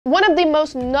One of the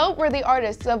most noteworthy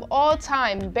artists of all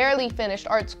time barely finished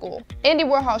art school. Andy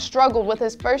Warhol struggled with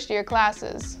his first-year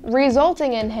classes,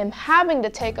 resulting in him having to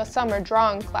take a summer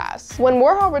drawing class. When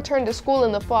Warhol returned to school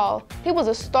in the fall, he was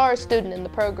a star student in the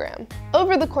program.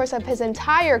 Over the course of his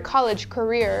entire college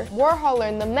career, Warhol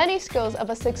learned the many skills of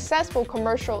a successful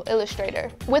commercial illustrator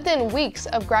within weeks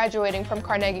of graduating from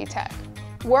Carnegie Tech.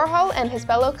 Warhol and his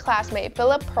fellow classmate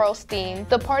Philip Pearlstein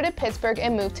departed Pittsburgh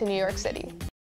and moved to New York City.